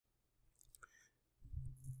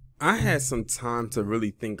I had some time to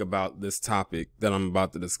really think about this topic that I'm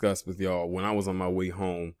about to discuss with y'all when I was on my way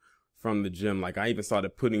home from the gym. Like, I even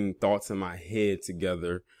started putting thoughts in my head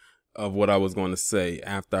together of what I was going to say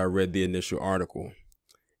after I read the initial article,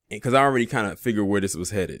 because I already kind of figured where this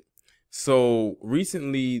was headed. So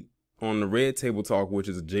recently on the Red Table Talk, which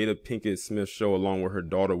is a Jada Pinkett Smith show along with her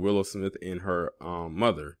daughter Willow Smith and her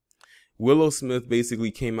mother, Willow Smith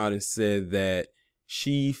basically came out and said that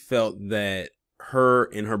she felt that her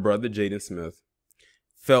and her brother Jaden Smith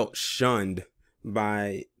felt shunned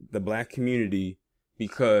by the black community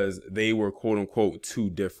because they were quote unquote too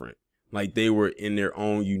different. Like, they were in their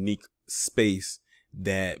own unique space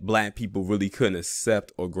that black people really couldn't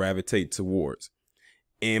accept or gravitate towards.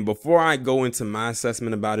 And before I go into my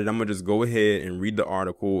assessment about it, I'm going to just go ahead and read the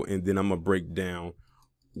article, and then I'm going to break down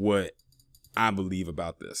what I believe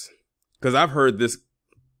about this. Because I've heard this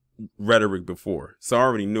rhetoric before, so I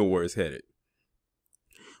already know where it's headed.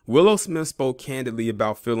 Willow Smith spoke candidly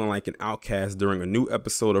about feeling like an outcast during a new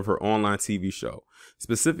episode of her online TV show.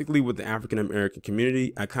 Specifically with the African American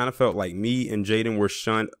community, I kind of felt like me and Jaden were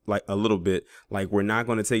shunned like a little bit, like we're not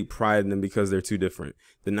going to take pride in them because they're too different.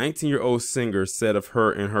 The 19-year-old singer said of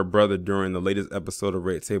her and her brother during the latest episode of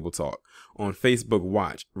Red Table Talk on Facebook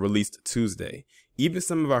Watch, released Tuesday. Even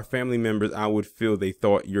some of our family members, I would feel they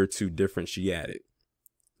thought you're too different, she added.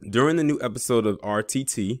 During the new episode of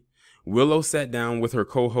RTT, Willow sat down with her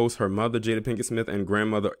co-host, her mother, Jada Pinkett Smith, and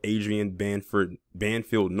grandmother, Adrienne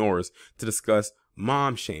Banfield Norris, to discuss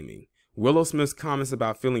mom shaming. Willow Smith's comments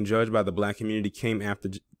about feeling judged by the black community came after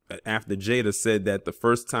Jada said that the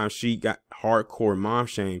first time she got hardcore mom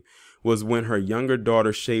shame was when her younger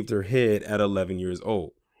daughter shaved her head at 11 years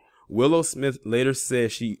old. Willow Smith later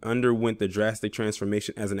said she underwent the drastic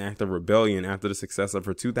transformation as an act of rebellion after the success of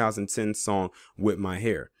her 2010 song, Whip My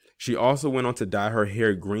Hair. She also went on to dye her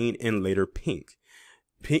hair green and later pink.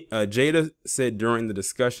 Jada said during the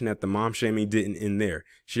discussion that the mom shaming didn't end there.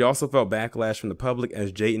 She also felt backlash from the public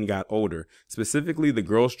as Jaden got older. Specifically, the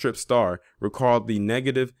Girls Trip star recalled the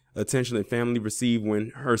negative attention the family received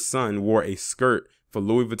when her son wore a skirt for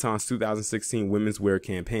Louis Vuitton's 2016 women's wear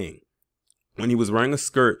campaign. When he was wearing a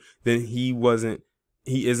skirt, then he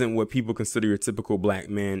isn't what people consider your typical black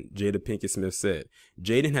man, Jada Pinkett Smith said.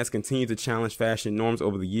 Jaden has continued to challenge fashion norms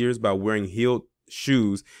over the years by wearing heeled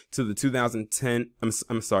shoes to the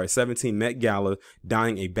 2017 Met Gala,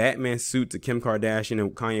 donning a Batman suit to Kim Kardashian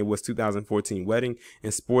and Kanye West's 2014 wedding,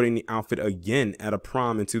 and sporting the outfit again at a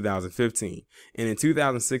prom in 2015. And in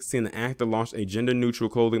 2016, the actor launched a gender-neutral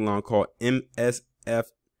clothing line called MSFT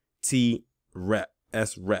Rep.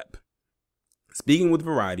 Speaking with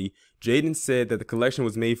Variety, Jaden said that the collection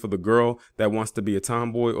was made for the girl that wants to be a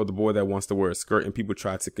tomboy or the boy that wants to wear a skirt, and people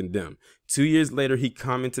tried to condemn. 2 years later, he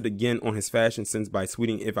commented again on his fashion sense by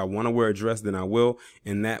tweeting, "If I want to wear a dress, then I will,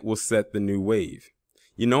 and that will set the new wave."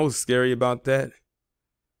 You know what's scary about that?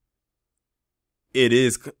 It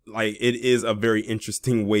is a very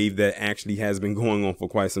interesting wave that actually has been going on for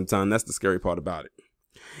quite some time. That's the scary part about it.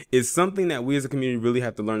 It's something that we as a community really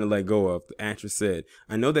have to learn to let go of, the actress said.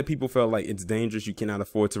 I know that people felt like it's dangerous. You cannot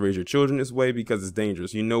afford to raise your children this way because it's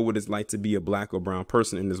dangerous. You know what it's like to be a black or brown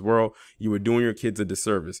person in this world. You were doing your kids a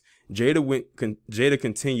disservice. Jada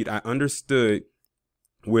continued, I understood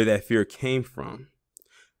where that fear came from,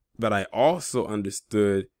 but I also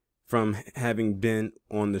understood from having been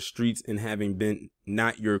on the streets and having been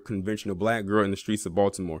not your conventional black girl in the streets of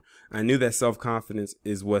Baltimore. I knew that self-confidence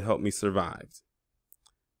is what helped me survive.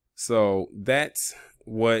 So that's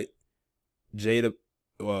what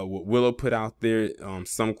what Willow put out there.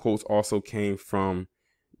 Some quotes also came from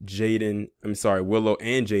Willow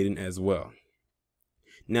and Jaden as well.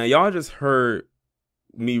 Now, y'all just heard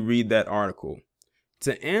me read that article.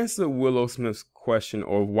 To answer Willow Smith's question,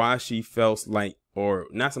 or why she felt like, or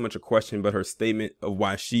not so much a question, but her statement of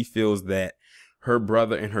why she feels that her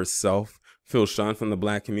brother and herself feel shunned from the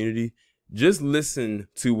black community, just listen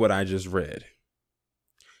to what I just read.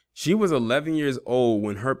 She was 11 years old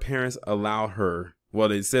when her parents allowed her,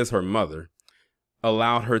 well, it says her mother,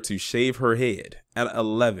 allowed her to shave her head at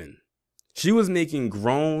 11. She was making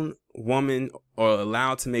grown woman, or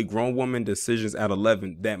allowed to make grown woman decisions at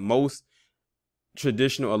 11 that most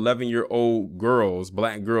traditional 11-year-old girls,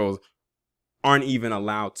 black girls, aren't even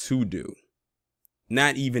allowed to do.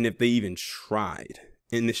 Not even if they even tried.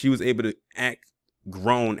 And she was able to act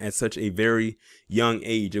grown at such a very young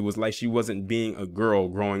age. It was like she wasn't being a girl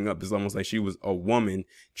growing up. It's almost like she was a woman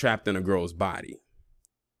trapped in a girl's body.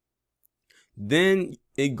 Then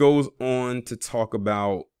it goes on to talk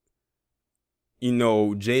about,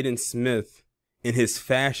 Jaden Smith and his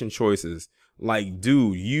fashion choices. Like,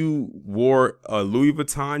 dude, you wore a Louis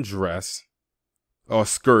Vuitton dress, or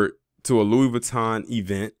skirt to a Louis Vuitton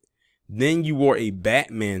event. Then you wore a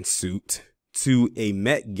Batman suit to a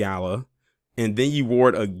Met Gala, and then you wore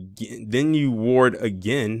it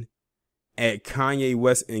again. At Kanye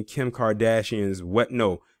West and Kim Kardashian's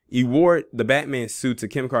you wore the Batman suit to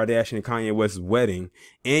Kim Kardashian and Kanye West's wedding,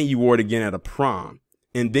 and you wore it again at a prom,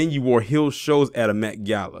 and then you wore heel shows at a Met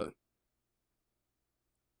Gala.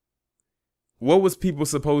 What was people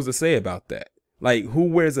supposed to say about that? Like, who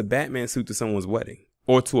wears a Batman suit to someone's wedding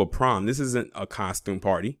or to a prom? This isn't a costume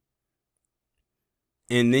party.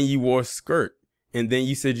 And then you wore a skirt. And then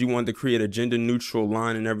you said you wanted to create a gender neutral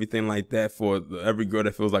line and everything like that for every girl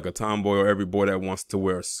that feels like a tomboy or every boy that wants to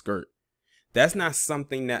wear a skirt. That's not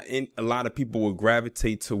something that a lot of people will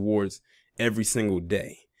gravitate towards every single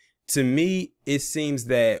day. To me, it seems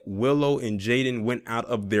that Willow and Jaden went out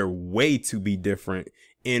of their way to be different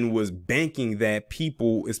and was banking that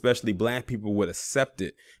people, especially black people, would accept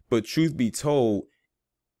it. But truth be told,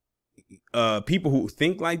 people who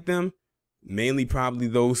think like them, mainly probably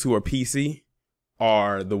those who are PC,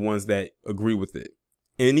 are the ones that agree with it.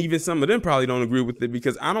 And even some of them probably don't agree with it,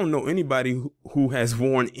 because I don't know anybody who has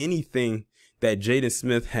worn anything that Jaden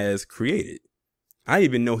Smith has created. I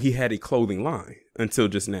even know he had a clothing line until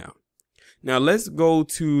just now. Now let's go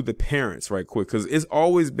to the parents right quick, because it's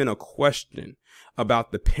always been a question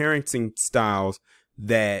about the parenting styles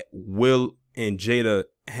that Will and Jada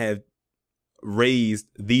have raised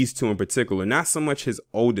these two in particular. Not so much his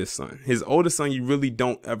oldest son. His oldest son, you really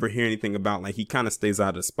don't ever hear anything about. Like, he kind of stays out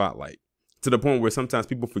of the spotlight, to the point where sometimes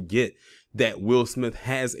people forget that Will Smith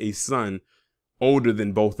has a son older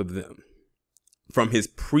than both of them from his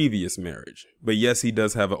previous marriage. But yes, he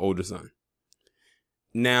does have an older son.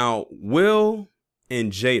 Now, Will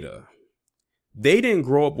and Jada, they didn't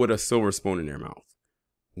grow up with a silver spoon in their mouth.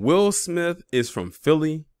 Will Smith is from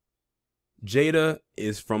Philly. Jada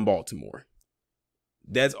is from Baltimore.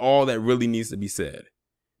 That's all that really needs to be said.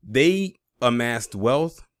 They amassed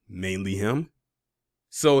wealth, mainly him.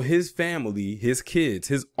 So his family, his kids,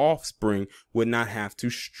 his offspring would not have to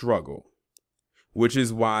struggle. Which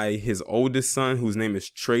is why his oldest son, whose name is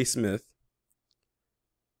Trey Smith,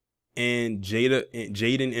 and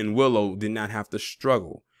Jaden and Willow did not have to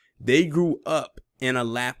struggle. They grew up in a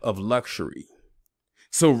lap of luxury.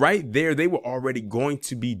 So right there, they were already going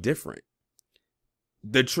to be different.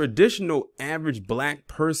 The traditional average black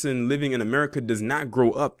person living in America does not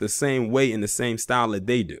grow up the same way in the same style that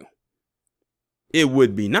they do. It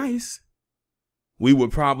would be nice. We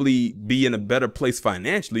would probably be in a better place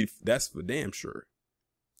financially. That's for damn sure.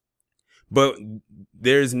 But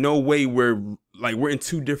there's no way we're in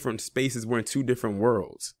two different spaces. We're in two different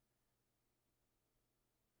worlds.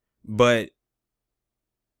 But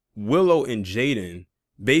Willow and Jaden,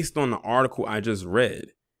 based on the article I just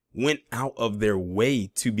read, went out of their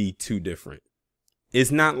way to be too different.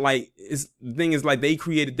 It's not like, the thing is, like, they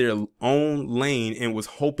created their own lane and was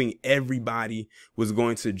hoping everybody was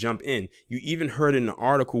going to jump in. You even heard in the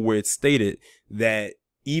article where it stated that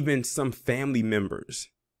even some family members,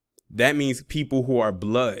 that means people who are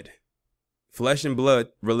flesh and blood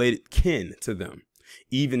related kin to them,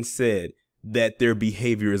 even said that their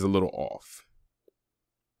behavior is a little off.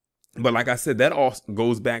 But like I said, that all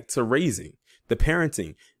goes back to raising, the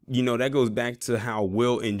parenting. You know, that goes back to how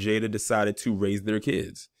Will and Jada decided to raise their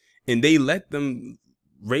kids, and they let them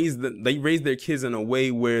they raised their kids in a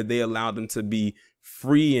way where they allowed them to be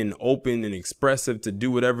free and open and expressive to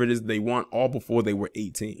do whatever it is they want, all before they were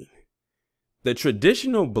 18. The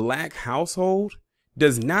traditional black household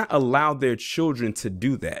does not allow their children to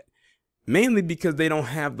do that, mainly because they don't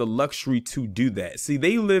have the luxury to do that. See,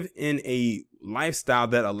 they live in a lifestyle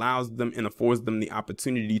that allows them and affords them the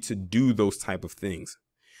opportunity to do those type of things.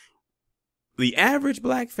 The average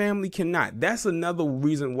black family cannot. That's another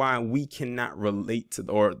reason why we cannot relate to,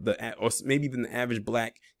 or maybe even the average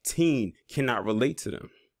black teen cannot relate to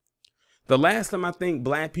them. The last time I think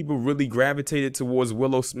black people really gravitated towards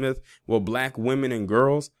Willow Smith, well, black women and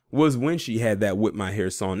girls, was when she had that Whip My Hair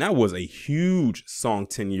song. That was a huge song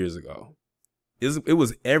 10 years ago. It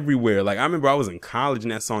was everywhere. Like, I remember I was in college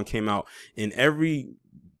and that song came out, and every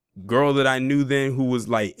girl that I knew then who was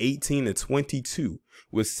like 18 to 22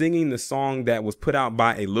 was singing the song that was put out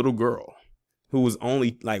by a little girl who was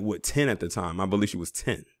only 10 at the time. I believe she was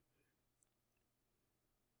 10.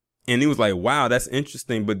 And it was like, wow, that's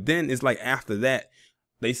interesting. But then it's like, after that,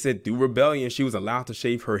 they said through rebellion, she was allowed to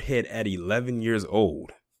shave her head at 11 years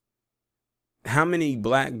old. How many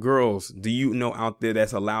black girls do you know out there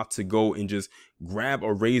that's allowed to go and just grab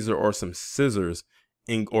a razor or some scissors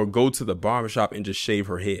or go to the barbershop and just shave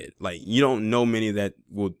her head? Like, you don't know many that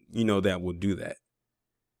will do that.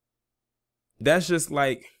 That's just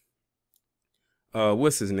like,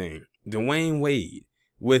 what's his name? Dwayne Wade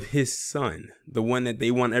with his son, the one that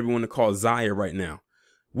they want everyone to call Zaya right now.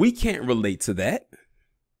 We can't relate to that.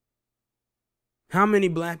 How many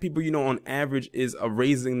black people, on average is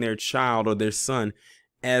raising their child or their son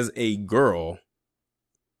as a girl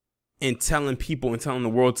and telling people and telling the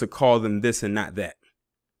world to call them this and not that?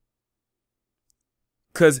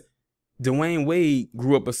 Because Dwayne Wade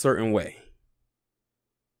grew up a certain way,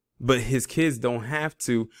 but his kids don't have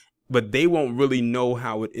to, but they won't really know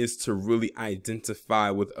how it is to really identify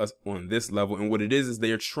with us on this level. And what it is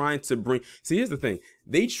they're trying to bring. See, here's the thing.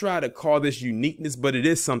 They try to call this uniqueness, but it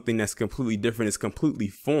is something that's completely different. It's completely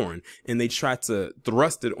foreign. And they try to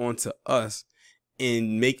thrust it onto us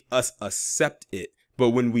and make us accept it.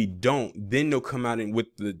 But when we don't, then they'll come out and with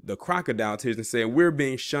the crocodile tears and say, we're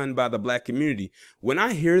being shunned by the black community. When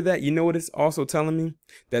I hear that, you know what it's also telling me?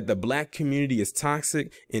 That the black community is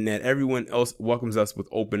toxic and that everyone else welcomes us with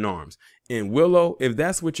open arms. And Willow, if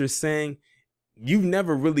that's what you're saying, you've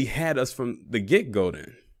never really had us from the get-go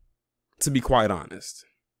then, to be quite honest.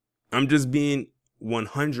 I'm just being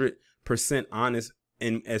 100% honest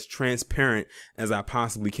and as transparent as I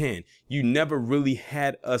possibly can. You never really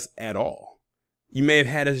had us at all. You may have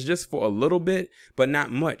had us just for a little bit, but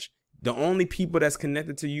not much. The only people that's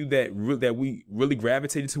connected to you that we really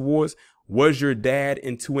gravitated towards was your dad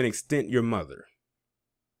and to an extent your mother.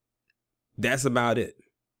 That's about it.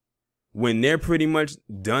 When they're pretty much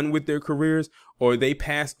done with their careers or they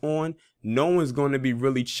pass on, no one's going to be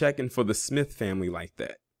really checking for the Smith family like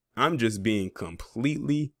that. I'm just being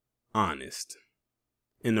completely honest.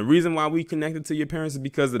 And the reason why we connected to your parents is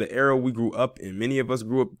because of the era we grew up in. Many of us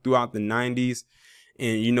grew up throughout the 90s.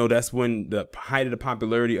 And, that's when the height of the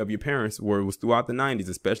popularity of your parents was throughout the 90s,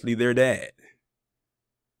 especially their dad.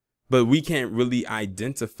 But we can't really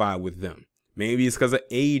identify with them. Maybe it's because of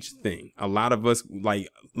age thing. A lot of us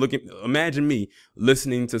imagine me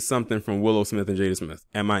listening to something from Willow Smith and Jaden Smith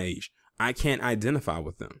at my age. I can't identify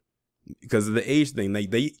with them because of the age thing. Like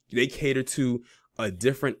they cater to a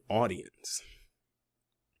different audience.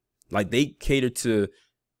 Like they cater to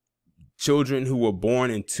children who were born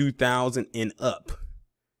in 2000 and up,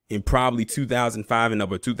 and probably 2005 and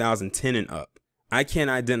up, or 2010 and up. I can't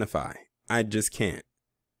identify. I just can't.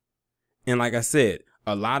 And like I said,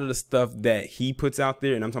 a lot of the stuff that he puts out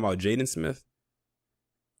there, and I'm talking about Jaden Smith,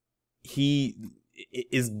 he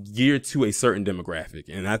is geared to a certain demographic.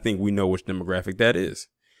 And I think we know which demographic that is.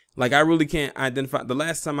 Like, I really can't identify. The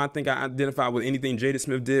last time I think I identified with anything Jaden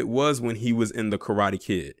Smith did was when he was in The Karate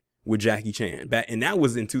Kid with Jackie Chan and that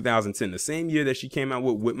was in 2010, the same year that she came out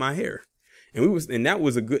with My Hair. And that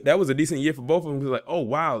was a decent year for both of them. We was like, oh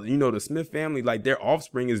wow, the Smith family, like their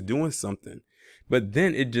offspring is doing something. But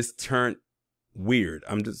then it just turned weird.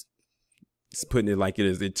 I'm just putting it like it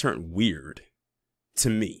is. It turned weird to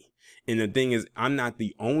me. And the thing is, I'm not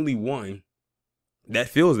the only one that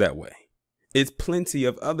feels that way. It's plenty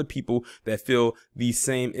of other people that feel the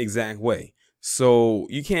same exact way. So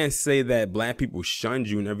you can't say that black people shunned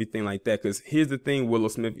you and everything like that. Because here's the thing, Willow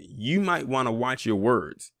Smith, you might want to watch your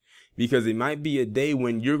words, because it might be a day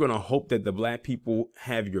when you're going to hope that the black people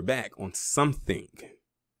have your back on something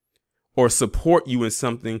or support you in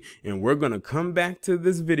something. And we're going to come back to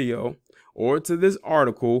this video or to this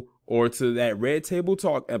article or to that Red Table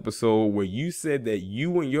Talk episode where you said that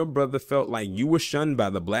you and your brother felt like you were shunned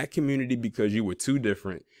by the black community because you were too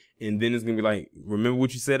different. And then it's going to be like, remember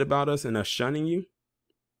what you said about us and us shunning you?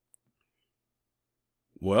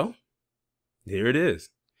 Well, here it is.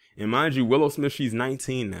 And mind you, Willow Smith, she's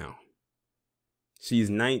 19 now.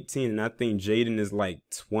 She's 19, and I think Jaden is like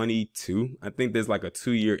 22. I think there's like a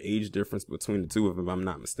 2-year age difference between the two of them, if I'm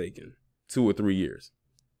not mistaken. 2 or 3 years.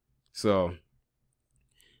 So,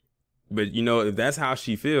 but if that's how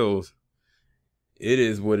she feels, it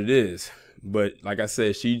is what it is. But like I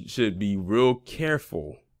said, she should be real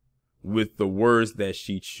careful with the words that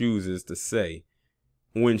she chooses to say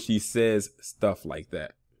when she says stuff like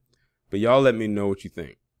that. But y'all let me know what you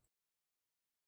think.